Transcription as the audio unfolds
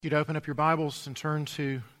You'd open up your Bibles and turn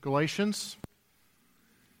to Galatians.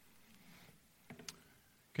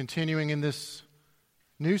 Continuing in this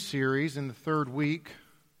new series in the third week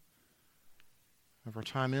of our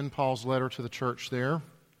time in Paul's letter to the church there.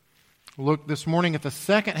 We'll look this morning at the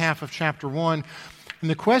second half of chapter 1. And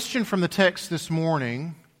the question from the text this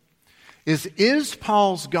morning is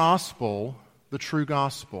Paul's gospel the true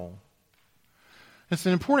gospel? It's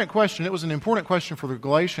an important question. It was an important question for the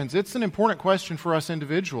Galatians. It's an important question for us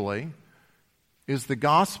individually. Is the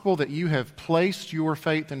gospel that you have placed your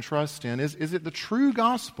faith and trust in, is it the true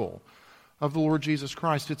gospel of the Lord Jesus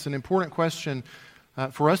Christ? It's an important question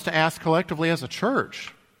for us to ask collectively as a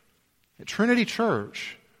church. At Trinity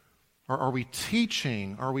Church, are we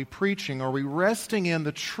teaching, are we preaching, are we resting in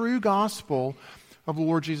the true gospel of the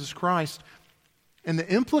Lord Jesus Christ? And the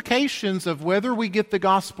implications of whether we get the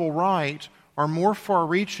gospel right are more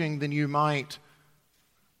far-reaching than you might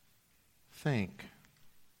think.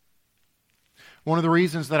 One of the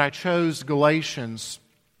reasons that I chose Galatians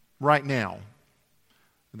right now,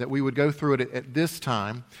 that we would go through it at this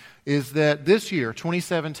time, is that this year,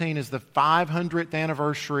 2017, is the 500th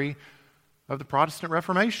anniversary of the Protestant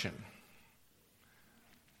Reformation,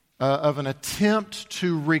 of an attempt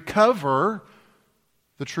to recover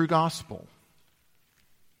the true gospel.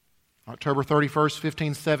 October 31st,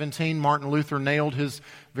 1517, Martin Luther nailed his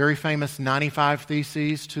very famous 95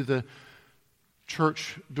 Theses to the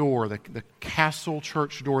church door, the castle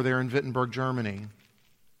church door there in Wittenberg, Germany.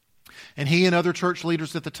 And he and other church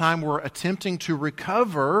leaders at the time were attempting to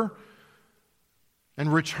recover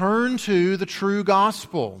and return to the true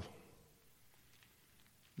gospel.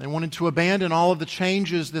 They wanted to abandon all of the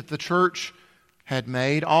changes that the church had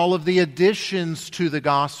made, all of the additions to the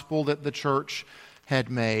gospel that the church had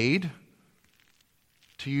made.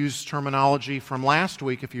 To use terminology from last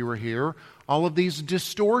week, if you were here, all of these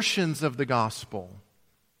distortions of the gospel.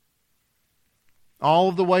 All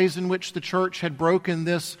of the ways in which the church had broken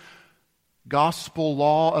this gospel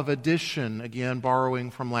law of addition, again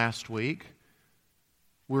borrowing from last week.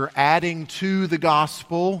 We're adding to the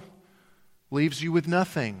gospel, leaves you with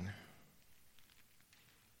nothing.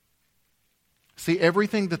 See,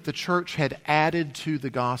 everything that the church had added to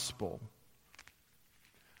the gospel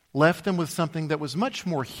left them with something that was much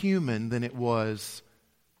more human than it was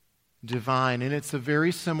divine. And it's a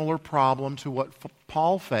very similar problem to what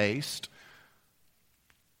Paul faced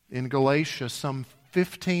in Galatia some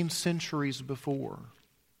 15 centuries before.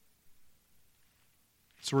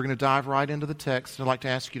 So we're going to dive right into the text. I'd like to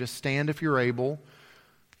ask you to stand if you're able.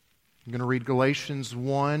 I'm going to read Galatians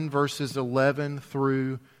 1, verses 11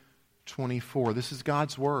 through 24. This is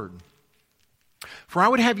God's Word. For I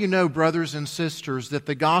would have you know, brothers and sisters, that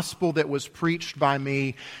the gospel that was preached by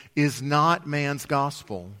me is not man's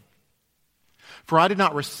gospel. For I did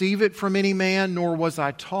not receive it from any man, nor was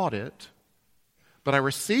I taught it, but I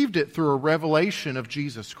received it through a revelation of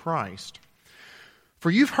Jesus Christ. For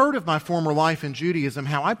you've heard of my former life in Judaism,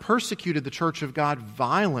 how I persecuted the church of God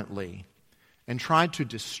violently and tried to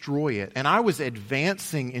destroy it. And I was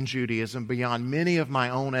advancing in Judaism beyond many of my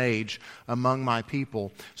own age among my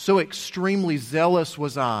people. So extremely zealous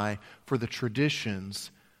was I for the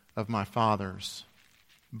traditions of my fathers.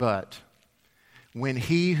 But when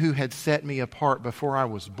He who had set me apart before I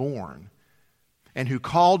was born, and who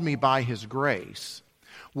called me by His grace,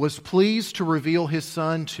 was pleased to reveal His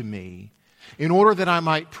Son to me, in order that I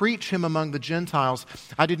might preach Him among the Gentiles,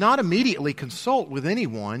 I did not immediately consult with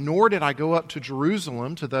anyone, nor did I go up to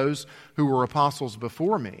Jerusalem to those who were apostles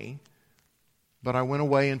before me, but I went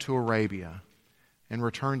away into Arabia and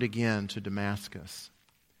returned again to Damascus.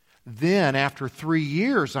 Then, after 3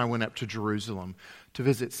 years, I went up to Jerusalem to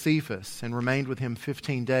visit Cephas and remained with him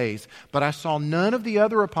 15 days, but I saw none of the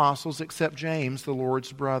other apostles except James, the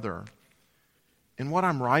Lord's brother. In what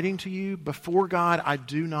I'm writing to you, before God, I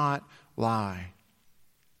do not lie.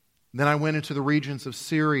 Then I went into the regions of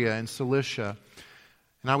Syria and Cilicia,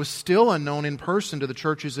 and I was still unknown in person to the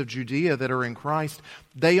churches of Judea that are in Christ.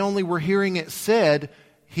 They only were hearing it said,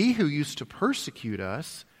 He who used to persecute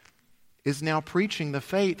us is now preaching the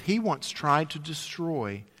faith he once tried to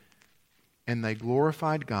destroy, and they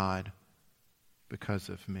glorified God because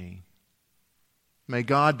of me. May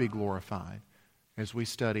God be glorified as we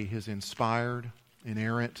study His inspired,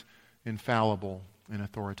 inerrant, infallible, and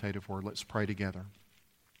authoritative Word. Let's pray together.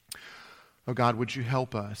 Oh God, would you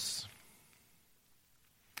help us?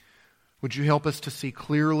 Would you help us to see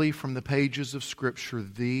clearly from the pages of Scripture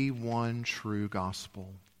the one true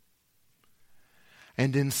gospel?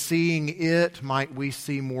 And in seeing it, might we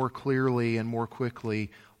see more clearly and more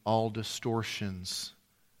quickly all distortions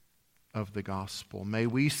of the gospel. May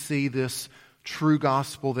we see this true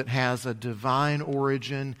gospel that has a divine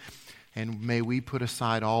origin, and may we put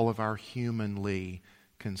aside all of our humanly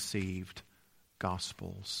conceived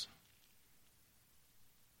gospels.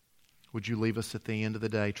 Would you leave us at the end of the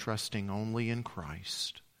day trusting only in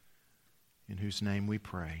Christ, in whose name we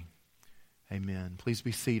pray. Amen. Please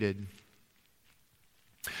be seated.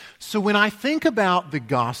 So when I think about the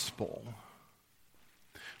gospel,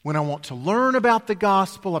 when I want to learn about the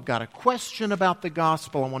gospel, I've got a question about the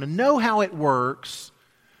gospel, I want to know how it works,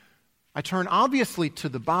 I turn obviously to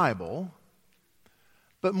the Bible,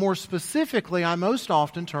 but more specifically, I most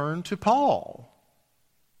often turn to Paul.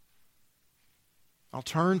 I'll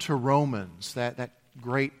turn to Romans, that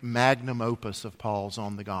great magnum opus of Paul's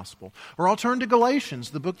on the gospel. Or I'll turn to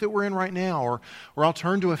Galatians, the book that we're in right now. Or I'll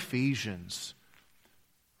turn to Ephesians.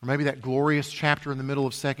 Or maybe that glorious chapter in the middle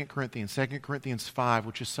of 2 Corinthians 5,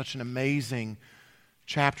 which is such an amazing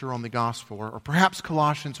chapter on the gospel. Or perhaps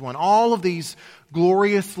Colossians 1. All of these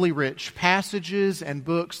gloriously rich passages and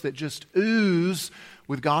books that just ooze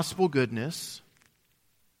with gospel goodness,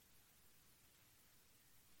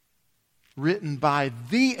 written by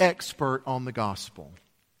the expert on the gospel.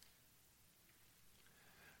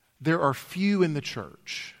 There are few in the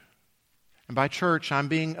church. And by church, I'm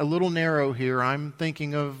being a little narrow here. I'm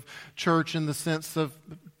thinking of church in the sense of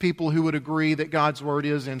people who would agree that God's Word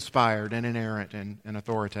is inspired and inerrant and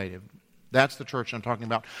authoritative. That's the church I'm talking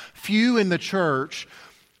about. Few in the church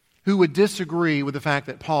who would disagree with the fact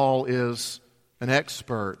that Paul is an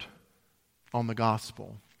expert on the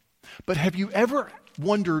gospel. But have you ever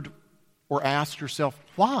wondered or asked yourself,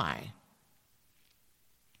 why?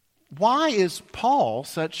 Why is Paul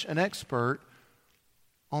such an expert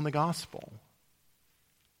on the gospel?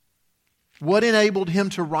 What enabled him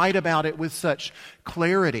to write about it with such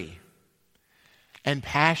clarity and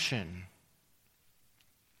passion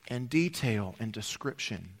and detail and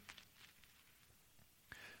description?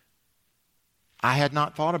 I had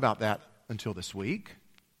not thought about that until this week.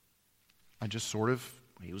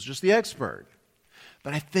 He was just the expert.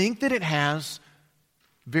 But I think that it has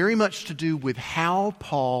very much to do with how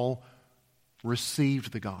Paul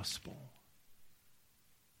received the gospel.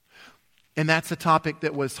 And that's a topic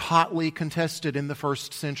that was hotly contested in the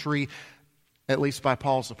first century, at least by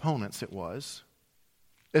Paul's opponents it was.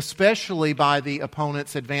 Especially by the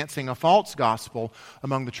opponents advancing a false gospel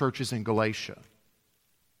among the churches in Galatia.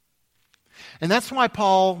 And that's why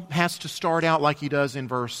Paul has to start out like he does in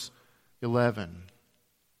verse 11.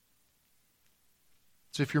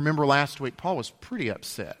 So if you remember last week, Paul was pretty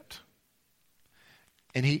upset.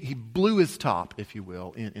 And he blew his top, if you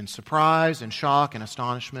will, in surprise and shock and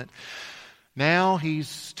astonishment. Now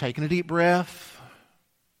he's taken a deep breath.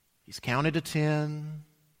 He's counted to 10.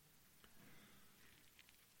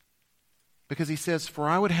 Because he says, "For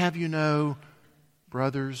I would have you know,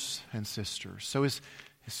 brothers and sisters." So he's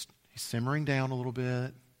simmering down a little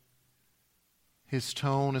bit. His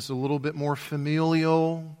tone is a little bit more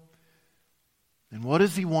familial. And what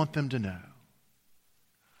does he want them to know?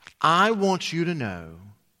 I want you to know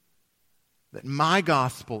that my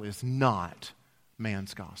gospel is not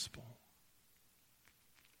man's gospel.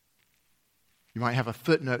 You might have a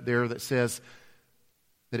footnote there that says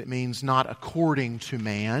that it means not according to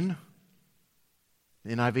man.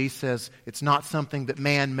 The NIV says it's not something that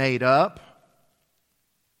man made up.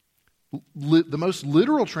 The most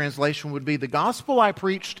literal translation would be, the gospel I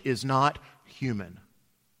preached is not human.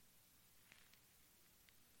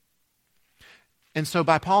 And so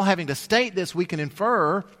by Paul having to state this, we can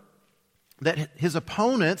infer that his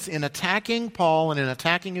opponents, in attacking Paul and in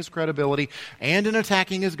attacking his credibility and in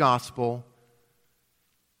attacking his gospel,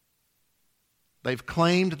 they've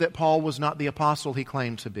claimed that Paul was not the apostle he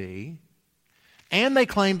claimed to be, and they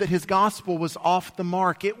claimed that his gospel was off the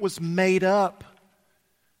mark. It was made up.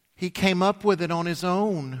 He came up with it on his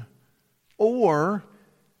own, or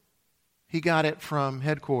he got it from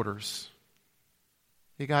headquarters.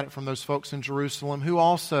 He got it from those folks in Jerusalem who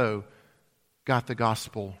also got the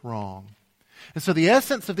gospel wrong. And so the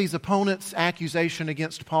essence of these opponents' accusation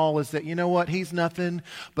against Paul is that, you know what, he's nothing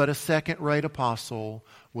but a second-rate apostle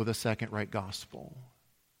with a second-rate gospel.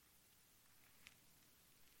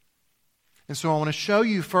 And so I want to show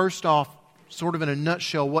you first off, sort of in a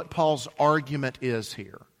nutshell, what Paul's argument is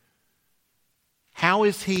here. How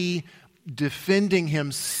is he defending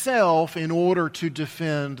himself in order to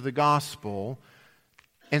defend the gospel?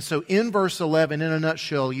 And so in verse 11, in a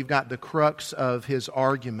nutshell, you've got the crux of his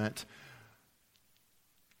argument.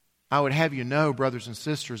 I would have you know, brothers and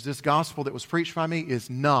sisters, this gospel that was preached by me is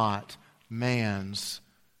not man's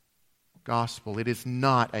gospel. It is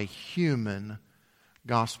not a human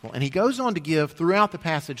gospel. And he goes on to give throughout the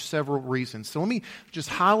passage several reasons. So let me just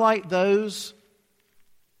highlight those.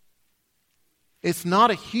 It's not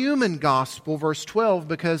a human gospel, verse 12,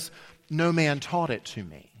 because no man taught it to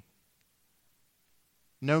me.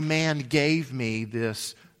 No man gave me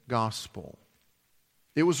this gospel.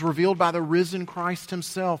 It was revealed by the risen Christ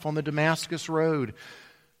himself on the Damascus road,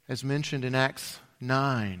 as mentioned in Acts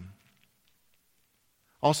 9.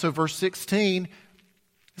 Also, verse 16,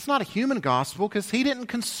 it's not a human gospel because he didn't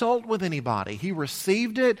consult with anybody. He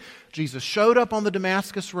received it. Jesus showed up on the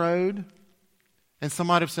Damascus road. And some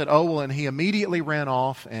might have said, oh, well, and he immediately ran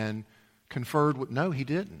off and conferred with... No, he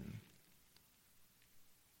didn't.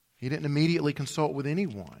 He didn't immediately consult with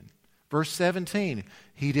anyone. Verse 17,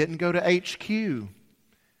 he didn't go to HQ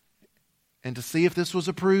and to see if this was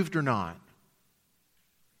approved or not.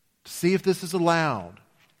 To see if this is allowed.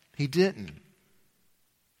 He didn't.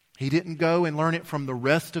 He didn't go and learn it from the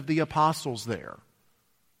rest of the apostles there.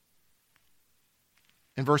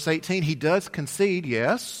 In verse 18, he does concede,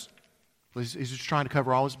 yes. He's just trying to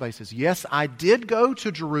cover all his bases. Yes, I did go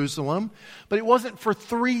to Jerusalem, but it wasn't for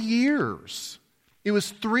 3 years. It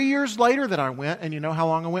was 3 years later that I went, and you know how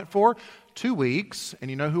long I went for? 2 weeks. And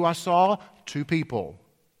you know who I saw? 2 people.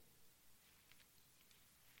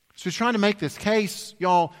 So he's trying to make this case,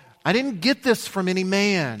 y'all, I didn't get this from any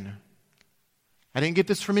man. I didn't get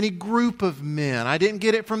this from any group of men. I didn't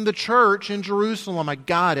get it from the church in Jerusalem. I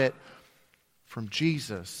got it from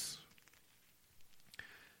Jesus.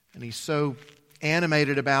 And he's so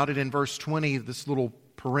animated about it in verse 20, this little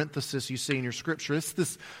parenthesis you see in your scripture.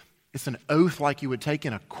 It's an oath like you would take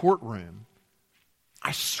in a courtroom.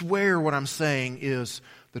 I swear what I'm saying is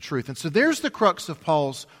the truth. And so there's the crux of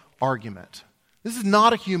Paul's argument. This is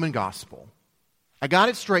not a human gospel. I got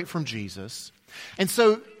it straight from Jesus. And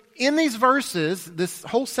so in these verses, this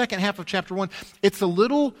whole second half of chapter 1, it's a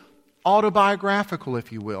little autobiographical,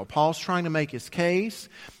 if you will. Paul's trying to make his case.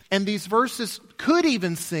 And these verses could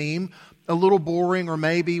even seem a little boring, or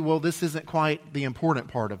maybe, well, this isn't quite the important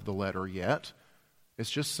part of the letter yet.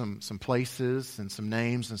 It's just some places and some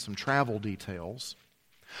names and some travel details.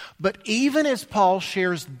 But even as Paul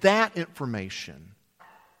shares that information,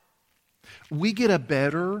 we get a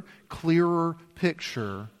better, clearer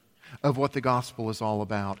picture of what the gospel is all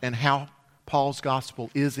about and how Paul's gospel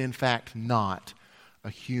is in fact not a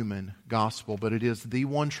human gospel, but it is the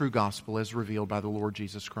one true gospel as revealed by the Lord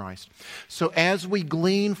Jesus Christ. So as we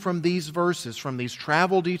glean from these verses, from these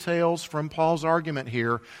travel details, from Paul's argument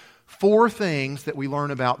here, 4 things that we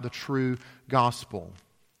learn about the true gospel.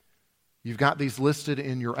 You've got these listed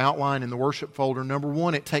in your outline in the worship folder. Number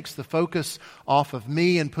 1, it takes the focus off of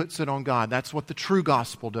me and puts it on God. That's what the true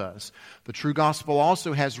gospel does. The true gospel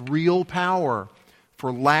also has real power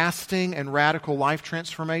for lasting and radical life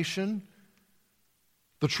transformation.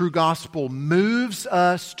 The true gospel moves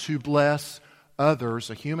us to bless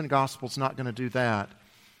others. A human gospel is not going to do that.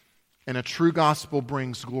 And a true gospel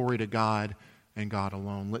brings glory to God and God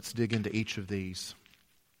alone. Let's dig into each of these.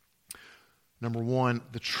 Number 1,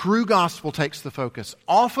 the true gospel takes the focus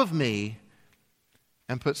off of me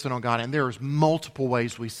and puts it on God. And there's multiple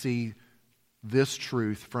ways we see this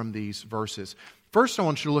truth from these verses. First, I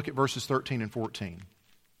want you to look at verses 13 and 14.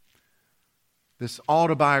 This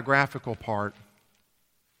autobiographical part.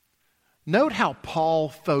 Note how Paul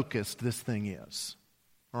focused this thing is.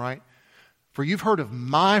 All right? For you've heard of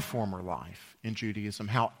my former life in Judaism,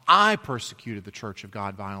 how I persecuted the church of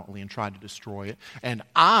God violently and tried to destroy it. And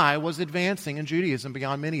I was advancing in Judaism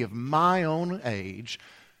beyond many of my own age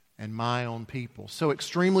and my own people. So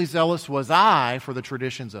extremely zealous was I for the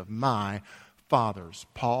traditions of my fathers.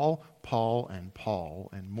 Paul,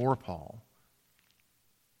 and more Paul.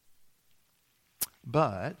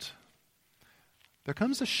 But there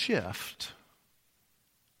comes a shift.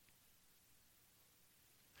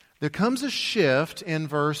 There comes a shift in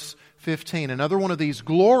verse 15. Another one of these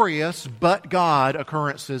glorious but God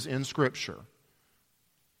occurrences in Scripture.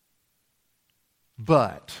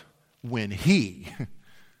 But when He,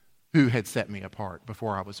 who had set me apart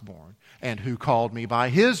before I was born, and who called me by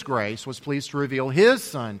His grace, was pleased to reveal His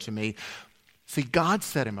Son to me. See, God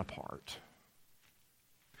set Him apart.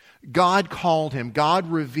 God called Him.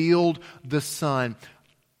 God revealed the Son.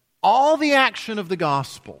 All the action of the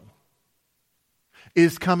gospel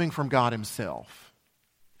is coming from God Himself.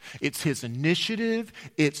 It's His initiative.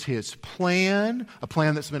 It's His plan, a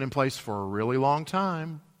plan that's been in place for a really long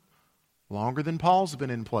time, longer than Paul's been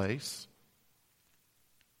in place.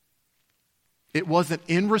 It wasn't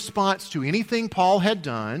in response to anything Paul had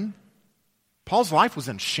done. Paul's life was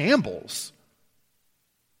in shambles.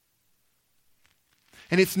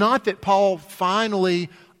 And it's not that Paul finally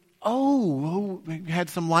had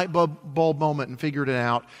some light bulb moment and figured it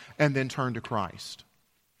out and then turned to Christ.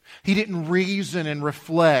 He didn't reason and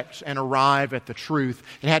reflect and arrive at the truth.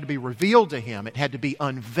 It had to be revealed to him. It had to be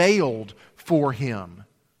unveiled for him.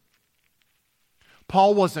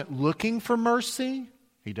 Paul wasn't looking for mercy.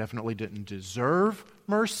 He definitely didn't deserve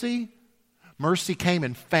mercy. Mercy came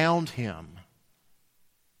and found him.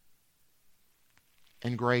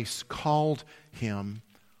 And grace called him.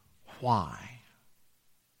 Why?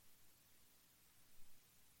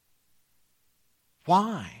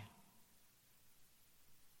 Why?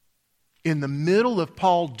 In the middle of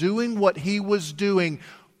Paul doing what he was doing,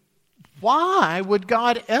 why would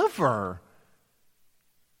God ever?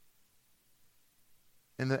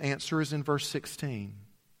 And the answer is in verse 16.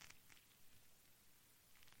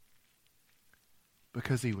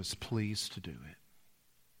 Because he was pleased to do it.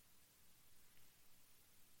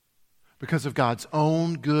 Because of God's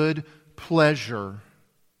own good pleasure.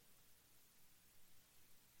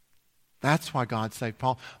 That's why God saved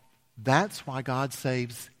Paul. That's why God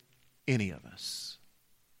saves any of us.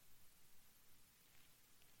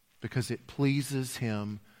 Because it pleases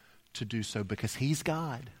him to do so. Because he's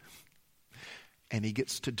God. And he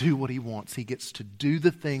gets to do what he wants. He gets to do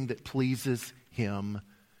the thing that pleases him.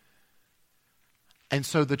 And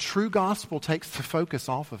so the true gospel takes the focus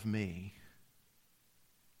off of me.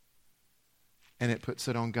 And it puts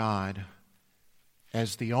it on God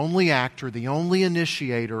as the only actor, the only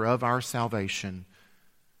initiator of our salvation.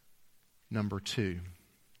 Number 2.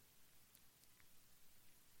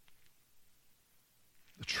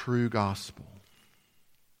 The true gospel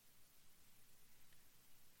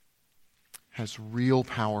has real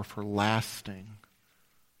power for lasting,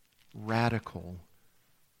 radical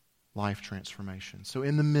life transformation. So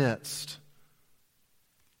in the midst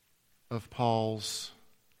of Paul's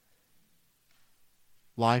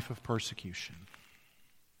life of persecution,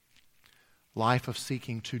 life of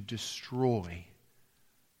seeking to destroy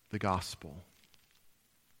the gospel,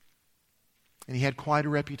 and he had quite a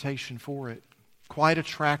reputation for it, quite a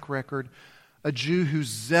track record, a Jew who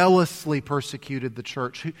zealously persecuted the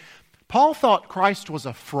church. Paul thought Christ was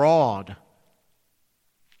a fraud,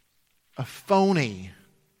 a phony.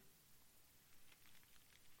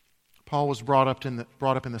 Paul was brought up in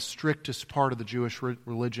the strictest part of the Jewish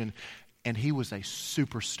religion, and he was a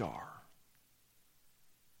superstar.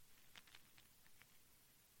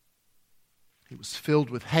 He was filled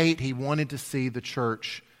with hate. He wanted to see the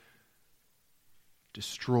church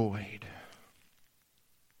destroyed.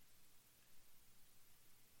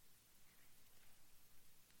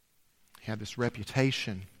 He had this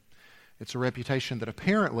reputation. It's a reputation that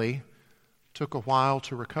apparently took a while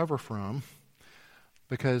to recover from,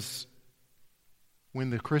 because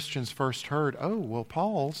when the Christians first heard,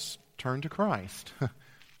 Paul's turned to Christ.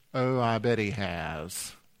 I bet he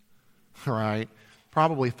has. Right?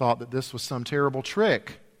 Probably thought that this was some terrible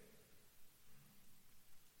trick.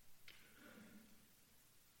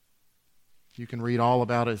 You can read all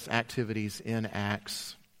about his activities in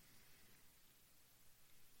Acts.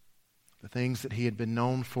 The things that he had been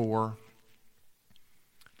known for.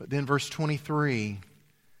 But then verse 23,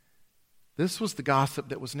 this was the gossip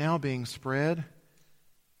that was now being spread.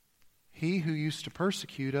 He who used to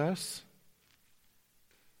persecute us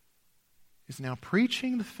is now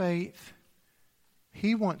preaching the faith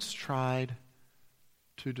he once tried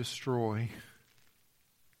to destroy.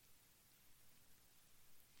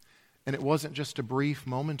 And it wasn't just a brief,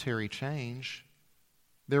 momentary change.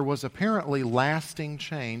 There was apparently lasting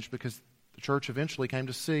change, because the church eventually came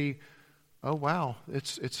to see, oh wow,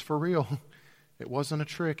 it's for real. It wasn't a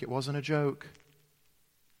trick. It wasn't a joke.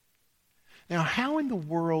 Now, how in the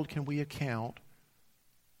world can we account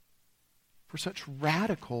for such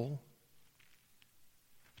radical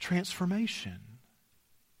transformation?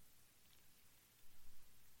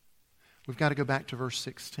 We've got to go back to verse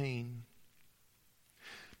 16.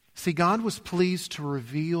 See, God was pleased to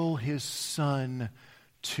reveal His Son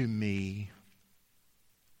to me.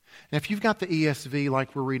 Now, if you've got the ESV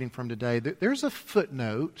like we're reading from today, there's a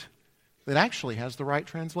footnote that actually has the right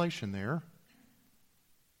translation there.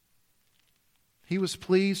 He was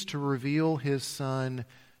pleased to reveal His Son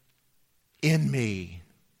in me.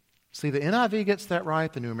 See, the NIV gets that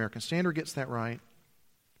right. The New American Standard gets that right.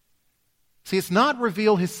 See, it's not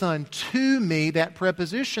reveal His Son to me. That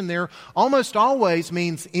preposition there almost always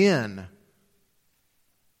means in.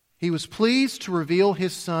 He was pleased to reveal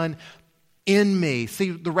His Son in me. See,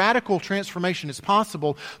 the radical transformation is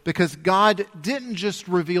possible because God didn't just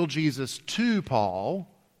reveal Jesus to Paul.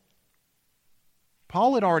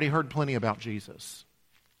 Paul had already heard plenty about Jesus.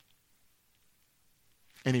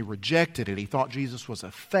 And he rejected it. He thought Jesus was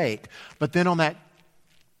a fake. But then on that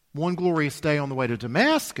one glorious day on the way to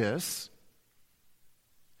Damascus,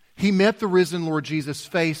 he met the risen Lord Jesus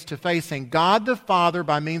face to face, and God the Father,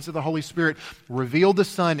 by means of the Holy Spirit, revealed the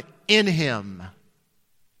Son in him.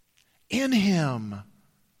 In him.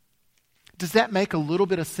 Does that make a little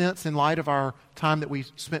bit of sense in light of our time that we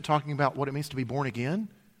spent talking about what it means to be born again?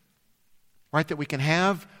 Right? That we can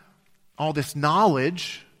have all this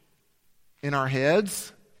knowledge in our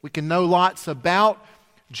heads. We can know lots about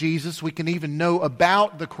Jesus. We can even know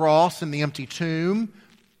about the cross and the empty tomb.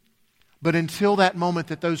 But until that moment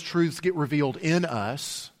that those truths get revealed in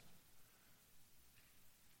us,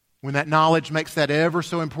 when that knowledge makes that ever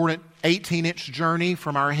so important 18-inch journey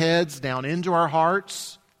from our heads down into our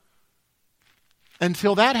hearts,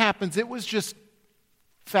 until that happens, it was just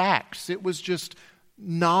facts. It was just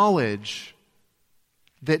knowledge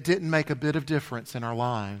that didn't make a bit of difference in our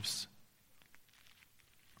lives.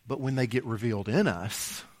 But when they get revealed in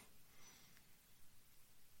us,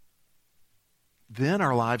 then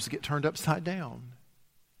our lives get turned upside down.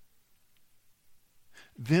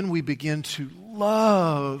 Then we begin to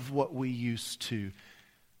love what we used to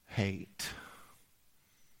hate.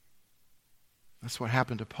 That's what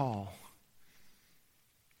happened to Paul.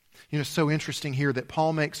 You know, it's so interesting here that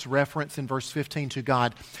Paul makes reference in verse 15 to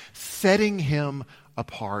God setting him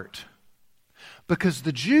apart. Because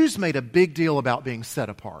the Jews made a big deal about being set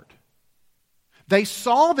apart. They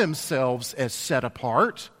saw themselves as set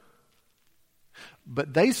apart,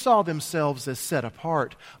 but they saw themselves as set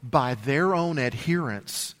apart by their own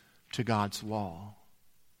adherence to God's law,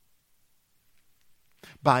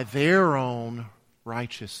 by their own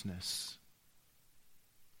righteousness.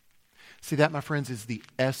 See, that, my friends, is the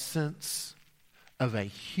essence of a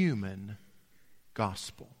human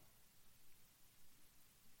gospel.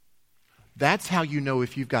 That's how you know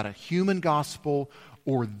if you've got a human gospel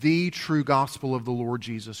or the true gospel of the Lord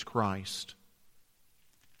Jesus Christ.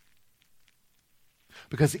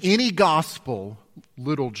 Because any gospel,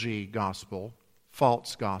 little g gospel,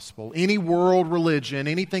 false gospel, any world religion,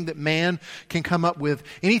 anything that man can come up with,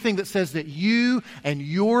 anything that says that you and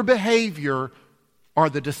your behavior are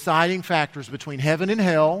the deciding factors between heaven and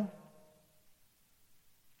hell,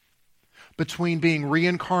 between being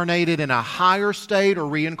reincarnated in a higher state or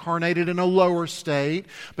reincarnated in a lower state,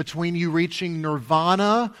 between you reaching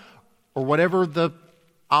nirvana or whatever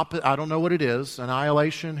I don't know what it is,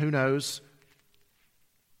 annihilation, who knows.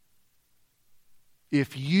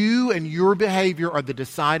 If you and your behavior are the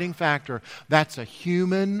deciding factor, that's a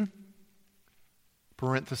human,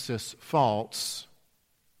 parenthesis, false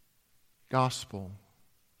gospel.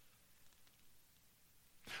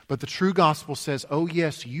 But the true gospel says, oh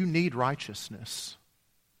yes, you need righteousness.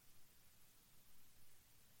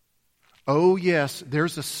 Oh yes,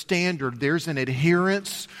 there's a standard, there's an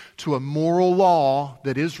adherence to a moral law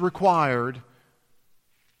that is required.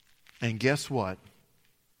 And guess what?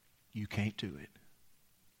 You can't do it.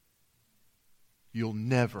 You'll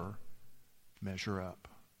never measure up.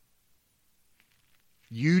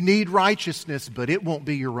 You need righteousness, but it won't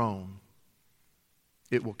be your own.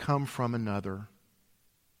 It will come from another.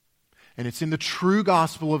 And it's in the true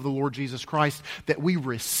gospel of the Lord Jesus Christ that we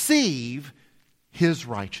receive His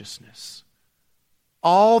righteousness.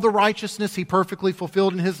 All the righteousness He perfectly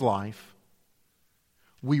fulfilled in His life,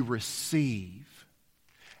 we receive.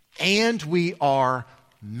 And we are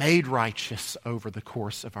made righteous over the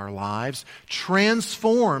course of our lives,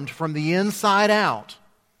 transformed from the inside out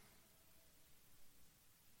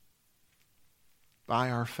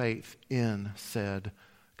by our faith in said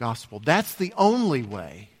gospel. That's the only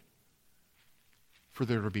way for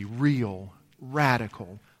there to be real,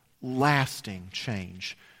 radical, lasting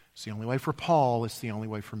change. It's the only way for Paul. It's the only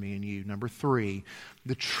way for me and you. Number 3,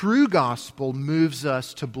 the true gospel moves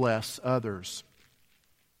us to bless others.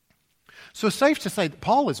 So it's safe to say that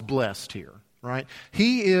Paul is blessed here, right?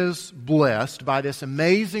 He is blessed by this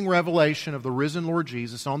amazing revelation of the risen Lord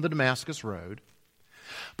Jesus on the Damascus Road.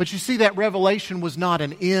 But you see, that revelation was not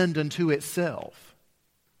an end unto itself.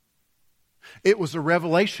 It was a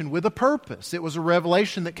revelation with a purpose. It was a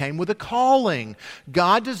revelation that came with a calling.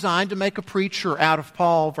 God designed to make a preacher out of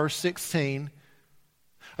Paul, verse 16,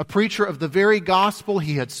 a preacher of the very gospel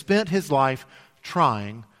he had spent his life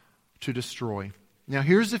trying to destroy. Now,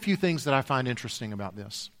 here's a few things that I find interesting about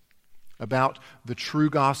this, about the true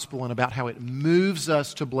gospel and about how it moves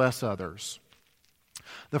us to bless others.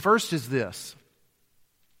 The first is this.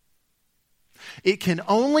 It can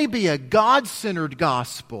only be a God-centered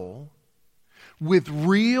gospel with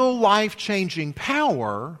real life-changing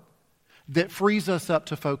power that frees us up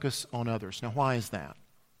to focus on others. Now, why is that?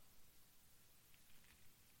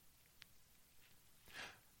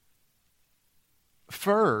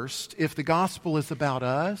 First, if the gospel is about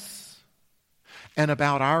us and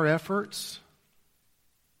about our efforts,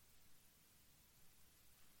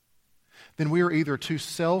 then we are either too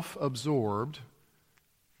self-absorbed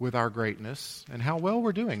with our greatness, and how well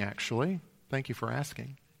we're doing, actually. Thank you for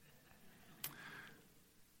asking.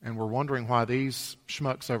 And we're wondering why these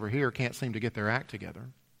schmucks over here can't seem to get their act together.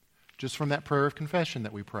 Just from that prayer of confession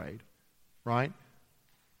that we prayed, right?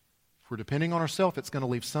 If we're depending on ourselves, it's going to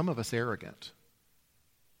leave some of us arrogant.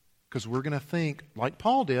 Because we're going to think, like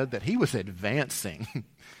Paul did, that he was advancing.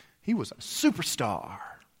 He was a superstar.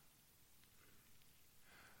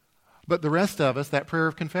 But the rest of us, that prayer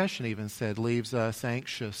of confession even said, leaves us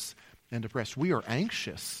anxious and depressed. We are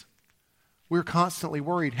anxious. We're constantly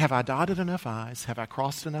worried. Have I dotted enough I's? Have I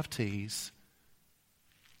crossed enough T's?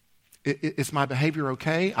 Is my behavior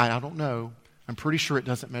okay? I don't know. I'm pretty sure it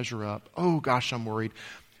doesn't measure up. Oh, gosh, I'm worried.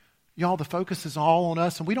 Y'all, the focus is all on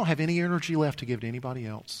us, and we don't have any energy left to give to anybody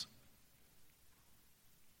else.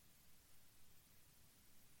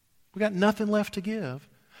 We got nothing left to give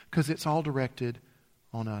because it's all directed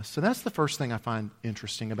on us. So that's the first thing I find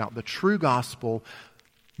interesting about the true gospel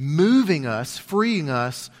moving us, freeing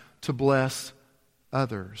us to bless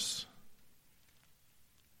others.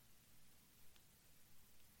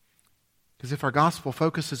 Because if our gospel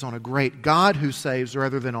focuses on a great God who saves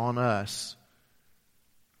rather than on us,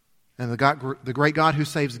 and the great God who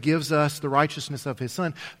saves gives us the righteousness of His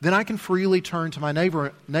Son, then I can freely turn to my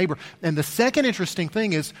neighbor. And the second interesting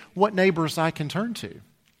thing is what neighbors I can turn to.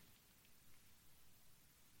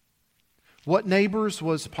 What neighbors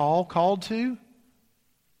was Paul called to?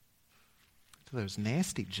 To those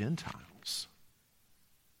nasty Gentiles.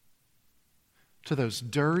 To those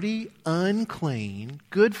dirty, unclean,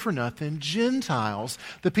 good-for-nothing Gentiles.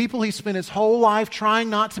 The people he spent his whole life trying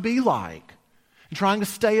not to be like. And trying to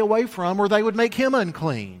stay away from, or they would make him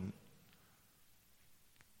unclean.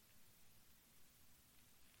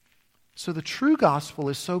 So the true gospel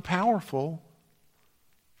is so powerful,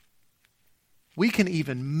 we can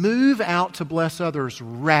even move out to bless others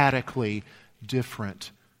radically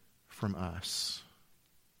different from us.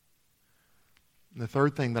 And the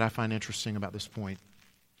third thing that I find interesting about this point,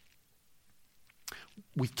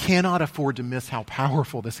 we cannot afford to miss how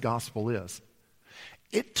powerful this gospel is.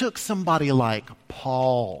 It took somebody like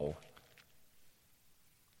Paul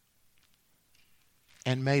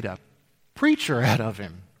and made a preacher out of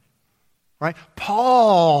him. Right?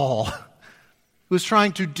 Paul was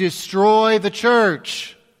trying to destroy the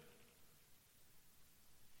church.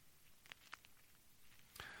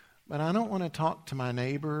 But I don't want to talk to my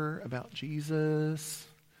neighbor about Jesus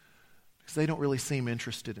because they don't really seem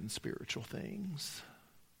interested in spiritual things.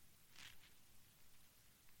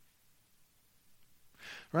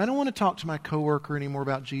 Or I don't want to talk to my coworker anymore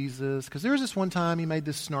about Jesus because there was this one time he made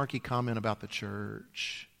this snarky comment about the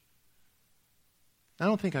church. I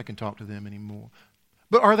don't think I can talk to them anymore.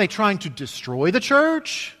 But are they trying to destroy the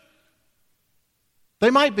church? They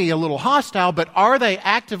might be a little hostile, but are they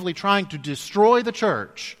actively trying to destroy the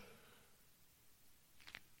church?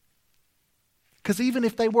 Because even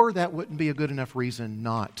if they were, that wouldn't be a good enough reason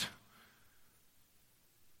not.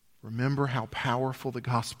 Remember how powerful the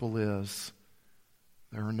gospel is.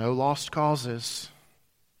 There are no lost causes.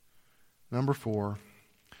 Number 4,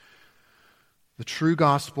 the true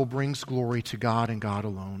gospel brings glory to God and God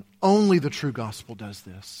alone. Only the true gospel does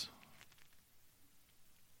this.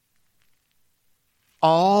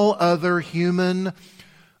 All other human,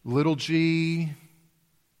 little g,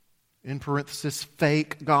 in parenthesis,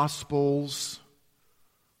 fake gospels,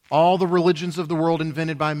 all the religions of the world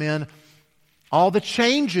invented by men, all the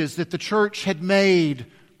changes that the church had made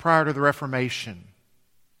prior to the Reformation,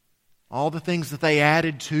 all the things that they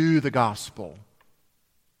added to the gospel.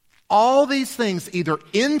 All these things, either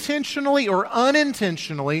intentionally or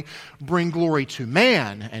unintentionally, bring glory to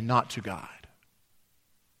man and not to God.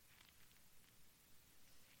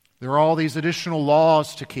 There are all these additional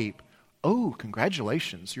laws to keep. Oh,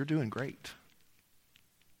 congratulations, you're doing great.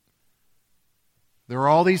 There are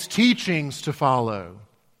all these teachings to follow.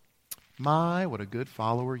 My, what a good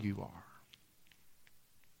follower you are.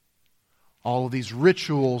 All of these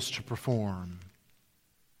rituals to perform.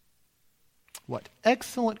 What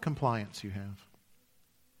excellent compliance you have.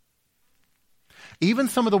 Even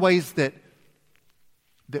some of the ways that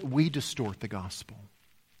we distort the gospel.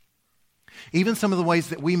 Even some of the ways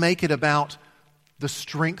that we make it about the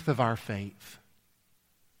strength of our faith.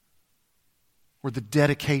 Or the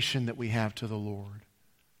dedication that we have to the Lord.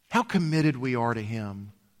 How committed we are to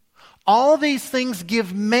Him. All these things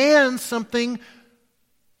give man something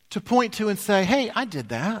to point to and say, hey, I did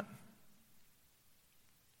that.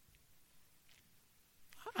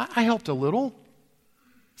 I helped a little.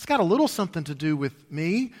 It's got a little something to do with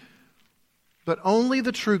me, but only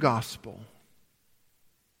the true gospel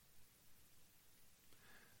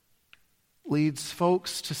leads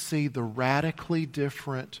folks to see the radically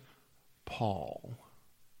different Paul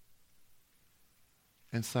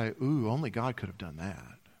and say, ooh, only God could have done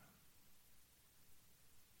that.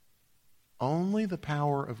 Only the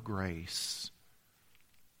power of grace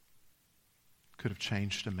could have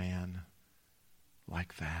changed a man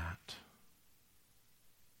like that.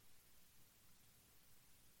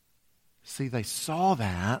 See, they saw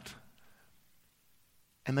that,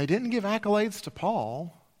 and they didn't give accolades to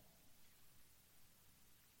Paul.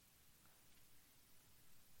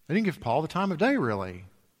 They didn't give Paul the time of day, really.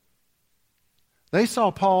 They saw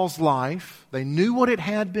Paul's life. They knew what it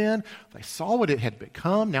had been. They saw what it had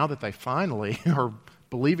become. Now that they finally are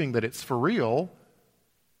believing that it's for real,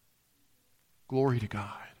 glory to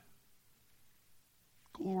God.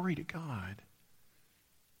 Glory to God.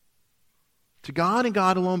 To God and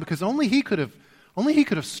God alone, because only He could have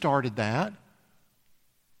started that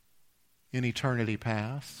in eternity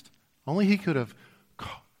past. Only He could have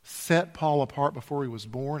set Paul apart before he was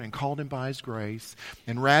born and called him by His grace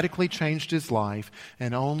and radically changed his life.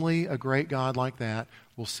 And only a great God like that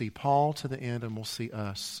will see Paul to the end and will see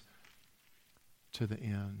us to the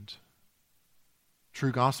end.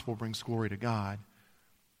 True gospel brings glory to God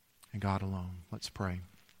and God alone. Let's pray.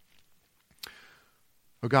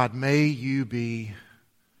 Oh God, may You be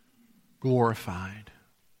glorified.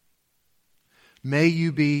 May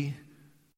You be